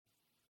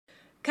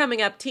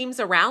Coming up, teams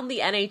around the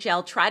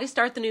NHL try to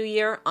start the new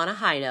year on a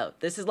high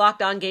note. This is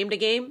Locked On Game to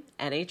Game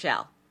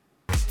NHL.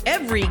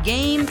 Every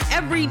game,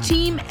 every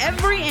team,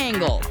 every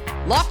angle.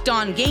 Locked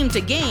On Game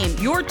to Game,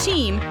 your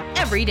team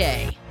every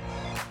day.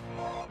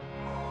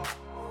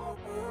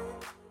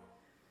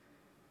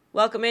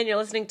 Welcome in. You're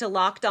listening to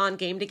Locked On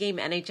Game to Game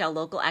NHL,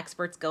 local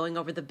experts going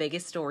over the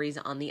biggest stories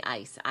on the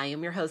ice. I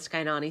am your host,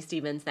 Kainani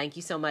Stevens. Thank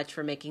you so much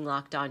for making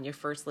Locked On your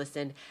first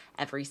listen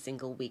every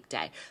single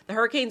weekday. The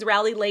Hurricanes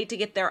rallied late to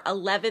get their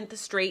 11th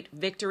straight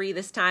victory,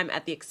 this time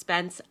at the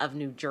expense of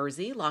New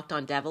Jersey. Locked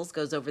On Devils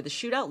goes over the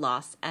shootout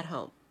loss at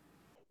home.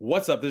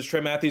 What's up? This is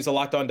Trey Matthews of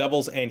Locked On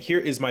Devils, and here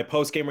is my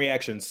post-game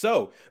reaction.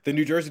 So, the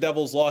New Jersey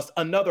Devils lost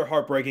another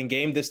heartbreaking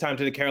game, this time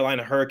to the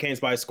Carolina Hurricanes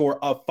by a score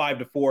of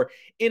 5-4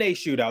 in a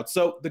shootout.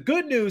 So, the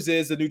good news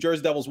is the New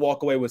Jersey Devils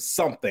walk away with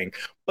something,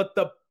 but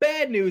the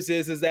bad news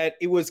is that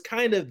it was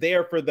kind of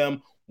there for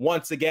them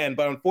once again.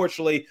 But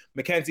unfortunately,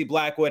 Mackenzie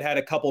Blackwood had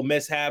a couple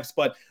mishaps.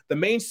 But the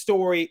main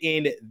story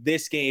in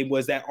this game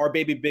was that our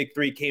baby big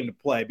three came to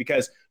play,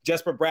 because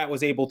Jesper Bratt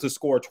was able to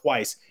score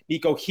twice.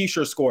 Nico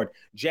Hischier scored.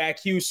 Jack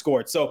Hughes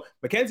scored. So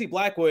Mackenzie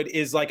Blackwood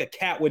is like a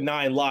cat with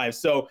 9 lives.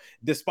 So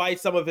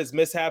despite some of his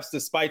mishaps,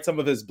 despite some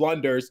of his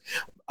blunders,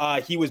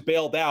 he was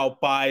bailed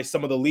out by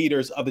some of the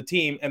leaders of the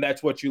team, and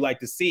that's what you like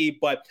to see.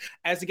 But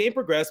as the game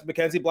progressed,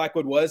 Mackenzie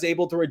Blackwood was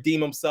able to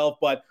redeem himself,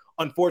 but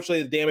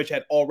unfortunately, the damage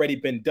had already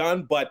been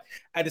done. But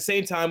at the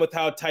same time, with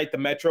how tight the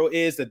Metro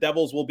is, the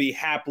Devils will be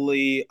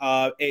happily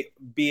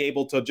be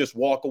able to just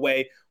walk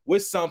away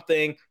with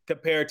something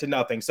compared to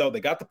nothing. So they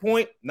got the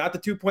point, not the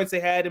 2 points they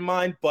had in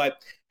mind,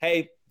 but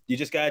hey, you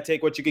just got to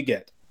take what you could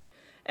get.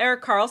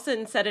 Erik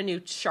Karlsson set a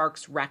new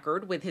Sharks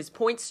record with his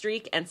point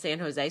streak, and San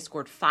Jose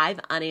scored 5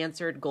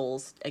 unanswered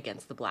goals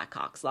against the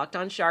Blackhawks. Locked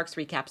On Sharks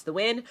recaps the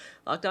win.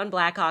 Locked On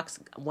Blackhawks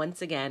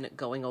once again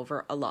going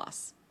over a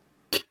loss.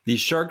 The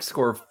Sharks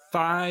score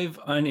 5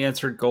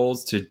 unanswered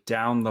goals to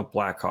down the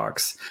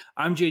Blackhawks.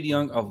 I'm JD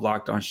Young of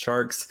Locked On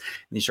Sharks.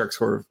 And the Sharks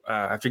score,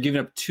 after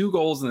giving up 2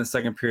 goals in the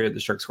second period,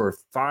 the Sharks scored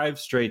 5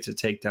 straight to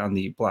take down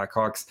the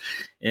Blackhawks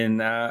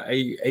in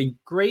a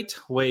great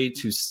way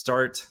to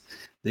start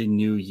the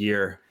new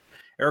year.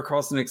 Erik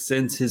Karlsson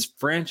extends his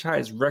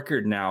franchise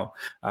record now,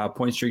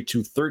 point streak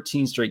to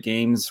 13 straight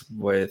games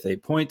with a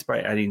point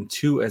by adding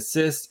 2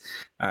 assists.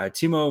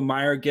 Timo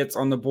Meier gets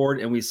on the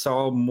board, and we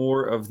saw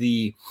more of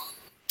the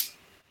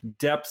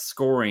depth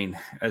scoring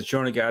as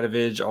Jonah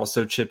Gadovich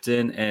also chipped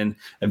in, and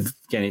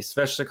Evgeny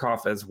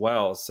Svechnikov as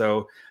well.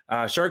 So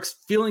Sharks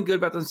feeling good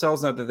about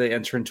themselves now that they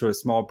enter into a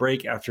small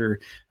break after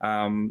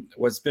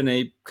what's been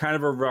a kind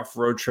of a rough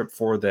road trip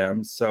for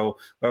them. So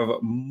we'll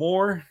have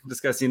more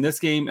discussing this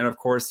game and, of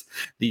course,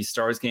 the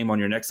Stars game on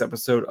your next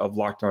episode of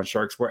Locked On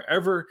Sharks,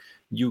 wherever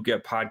you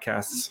get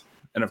podcasts.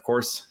 And, of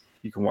course,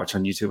 you can watch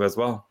on YouTube as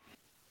well.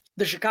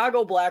 The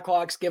Chicago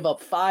Blackhawks give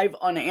up 5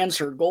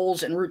 unanswered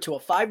goals en route to a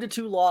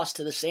 5-2 loss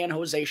to the San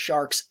Jose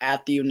Sharks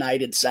at the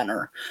United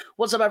Center.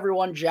 What's up,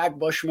 everyone? Jack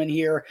Bushman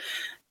here.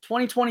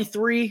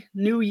 2023,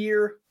 new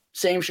year,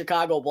 same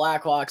Chicago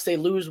Blackhawks. They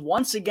lose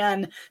once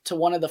again to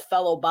one of the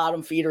fellow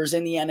bottom feeders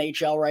in the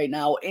NHL right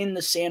now in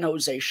the San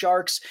Jose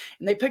Sharks.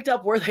 And they picked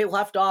up where they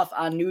left off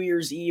on New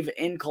Year's Eve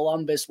in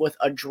Columbus with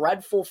a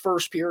dreadful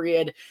first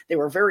period. They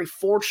were very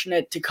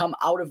fortunate to come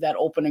out of that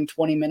opening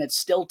 20 minutes,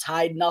 still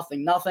tied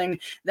 0-0.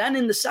 Then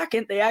in the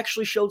second, they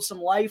actually showed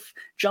some life,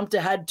 jumped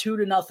ahead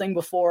 2-0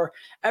 before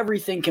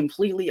everything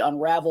completely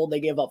unraveled. They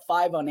gave up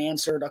 5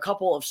 unanswered, a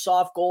couple of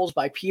soft goals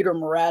by Peter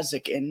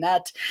Mrazek in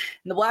net.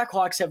 And the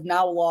Blackhawks have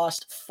now lost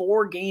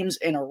 4 games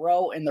in a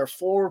row, and they're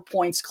 4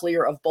 points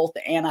clear of both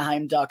the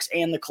Anaheim Ducks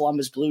and the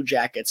Columbus Blue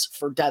Jackets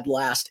for dead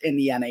last in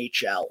the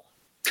NHL.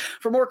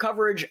 For more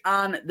coverage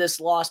on this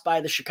loss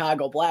by the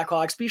Chicago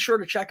Blackhawks, be sure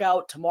to check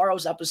out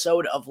tomorrow's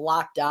episode of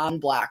Locked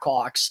On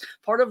Blackhawks,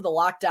 part of the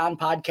Locked On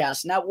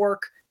Podcast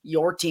Network,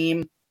 your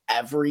team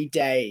every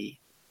day.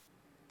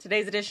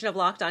 Today's edition of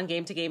Locked On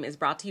Game to Game is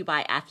brought to you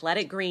by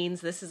Athletic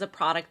Greens. This is a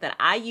product that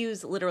I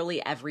use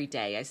literally every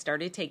day. I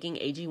started taking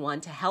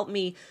AG1 to help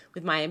me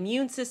with my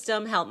immune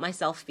system, help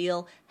myself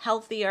feel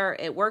healthier.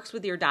 It works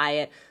with your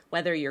diet.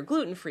 Whether you're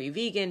gluten-free,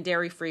 vegan,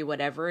 dairy-free,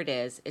 whatever it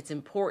is, it's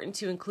important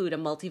to include a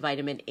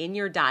multivitamin in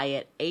your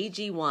diet.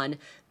 AG1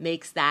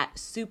 makes that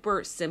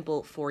super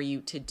simple for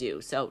you to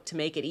do. So to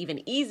make it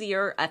even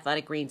easier,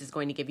 Athletic Greens is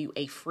going to give you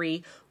a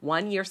free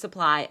 1-year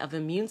supply of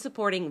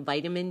immune-supporting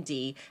vitamin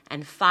D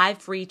and 5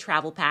 free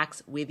travel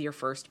packs with your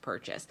first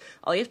purchase.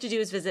 All you have to do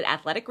is visit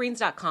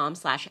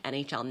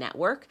athleticgreens.com/NHL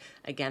Network.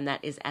 Again,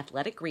 that is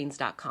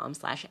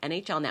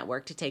athleticgreens.com/NHL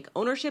Network to take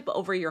ownership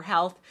over your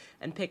health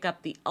and pick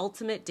up the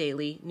ultimate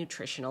daily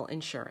nutritional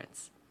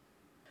insurance.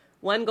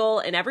 1 goal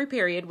in every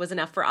period was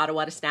enough for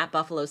Ottawa to snap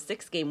Buffalo's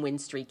 6-game win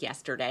streak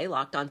yesterday.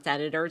 Locked On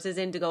Senators is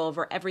in to go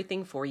over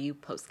everything for you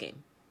postgame.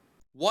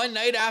 One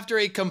night after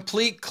a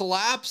complete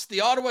collapse,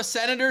 the Ottawa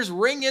Senators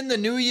ring in the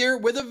new year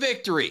with a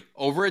victory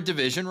over a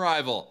division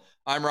rival.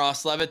 I'm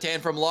Ross Levitan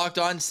from Locked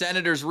On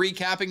Senators,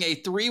 recapping a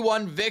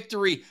 3-1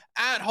 victory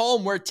at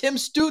home where Tim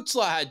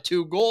Stützle had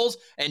 2 goals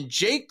and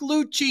Jake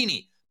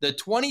Lucchini The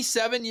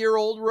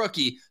 27-year-old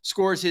rookie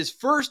scores his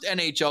first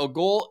NHL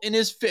goal in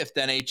his 5th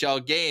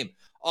NHL game.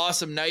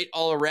 Awesome night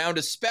all around,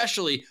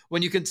 especially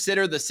when you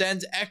consider the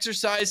Sens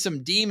exercised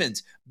some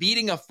demons,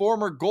 beating a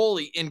former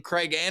goalie in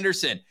Craig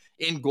Anderson.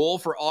 In goal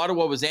for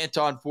Ottawa was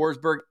Anton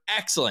Forsberg,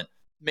 excellent,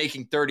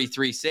 making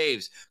 33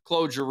 saves.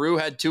 Claude Giroux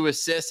had 2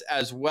 assists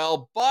as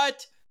well,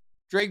 but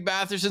Drake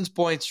Batherson's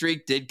point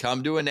streak did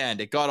come to an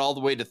end. It got all the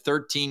way to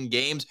 13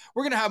 games.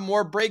 We're going to have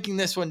more breaking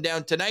this one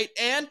down tonight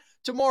and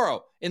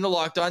tomorrow in the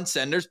Locked On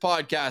Senators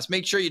podcast.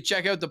 Make sure you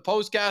check out the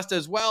postcast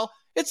as well.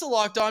 It's the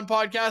Locked On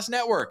Podcast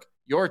Network,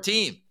 your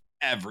team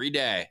every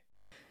day.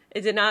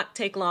 It did not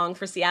take long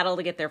for Seattle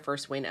to get their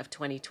first win of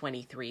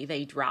 2023.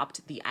 They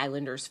dropped the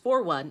Islanders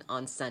 4-1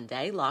 on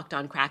Sunday. Locked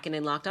On Kraken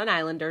and Locked On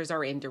Islanders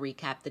are in to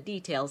recap the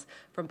details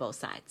from both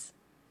sides.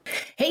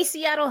 Hey,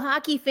 Seattle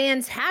hockey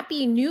fans,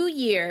 Happy New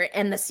Year.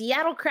 And the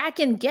Seattle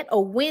Kraken get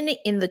a win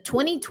in the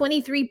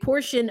 2023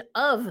 portion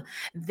of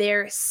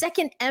their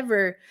second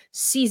ever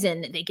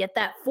season. They get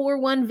that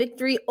 4-1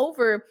 victory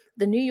over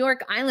the New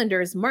York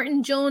Islanders.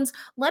 Martin Jones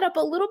let up a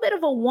little bit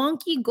of a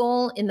wonky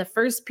goal in the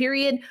first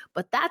period,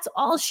 but that's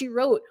all she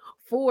wrote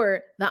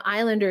for the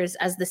Islanders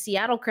as the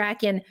Seattle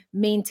Kraken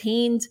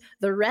maintained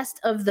the rest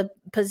of the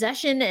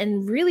possession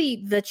and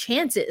really the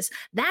chances.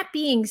 That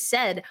being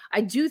said,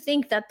 I do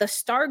think that the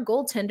star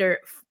goaltender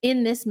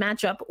in this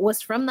matchup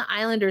was from the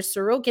Islanders,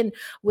 Sorokin,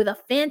 with a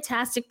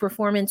fantastic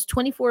performance.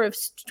 24 of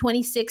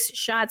 26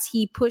 shots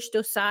he pushed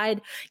aside,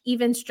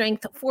 even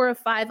strength, 4 of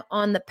 5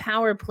 on the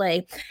power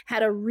play.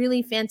 Had a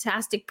really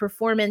fantastic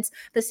performance.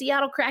 The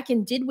Seattle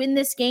Kraken did win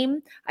this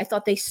game. I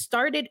thought they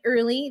started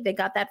early. They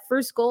got that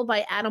first goal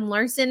by Adam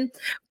Larson,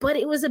 but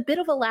it was a bit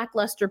of a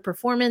lackluster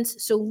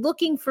performance. So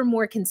looking for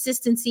more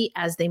consistency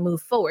as they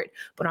move forward.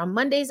 But on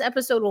Monday's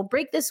episode, we'll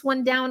break this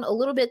one down a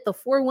little bit, the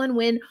 4-1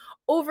 win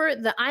over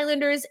the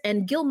Islanders,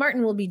 and Gil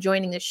Martin will be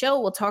joining the show.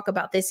 We'll talk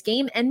about this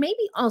game and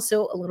maybe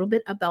also a little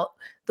bit about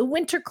the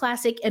Winter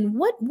Classic and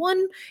what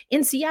one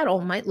in Seattle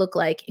might look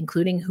like,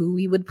 including who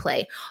we would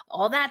play.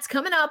 All that's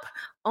coming up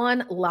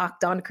on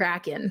Locked On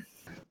Kraken.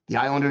 The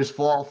Islanders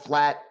fall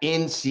flat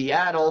in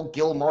Seattle.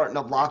 Gil Martin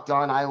of Locked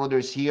On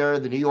Islanders here.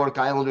 The New York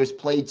Islanders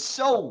played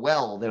so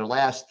well their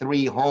last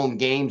 3 home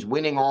games,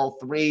 winning all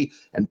 3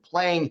 and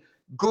playing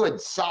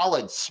good,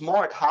 solid,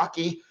 smart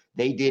hockey.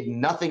 They did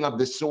nothing of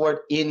the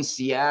sort in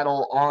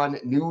Seattle on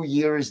New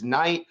Year's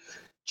night.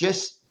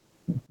 Just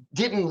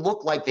didn't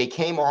look like they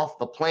came off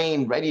the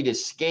plane ready to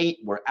skate,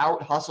 were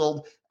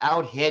out-hustled,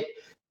 out-hit,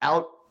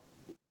 out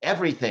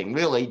everything,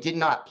 really. Did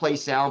not play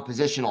sound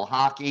positional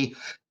hockey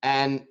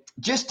and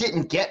just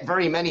didn't get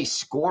very many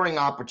scoring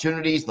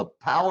opportunities. The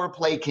power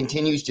play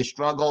continues to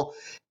struggle.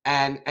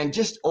 And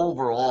just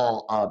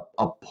overall,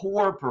 a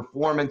poor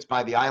performance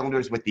by the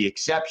Islanders with the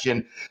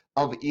exception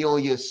of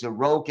Ilya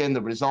Sorokin.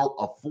 The result,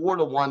 a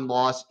 4-1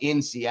 loss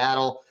in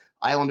Seattle.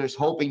 Islanders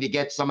hoping to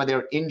get some of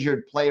their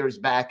injured players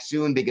back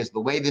soon because the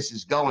way this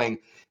is going,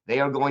 they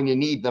are going to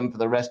need them for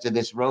the rest of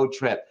this road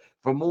trip.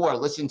 For more,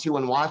 listen to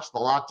and watch the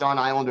Locked On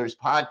Islanders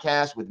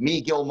podcast with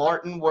me, Gil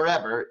Martin,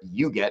 wherever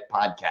you get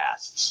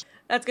podcasts.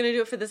 That's going to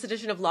do it for this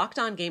edition of Locked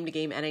On Game to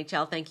Game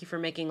NHL. Thank you for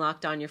making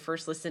Locked On your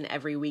first listen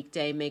every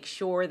weekday. Make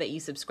sure that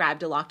you subscribe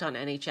to Locked On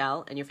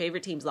NHL and your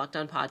favorite team's Locked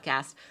On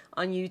podcast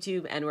on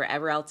YouTube and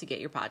wherever else you get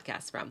your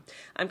podcasts from.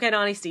 I'm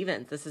Kainani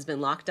Stevens. This has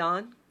been Locked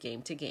On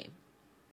Game to Game.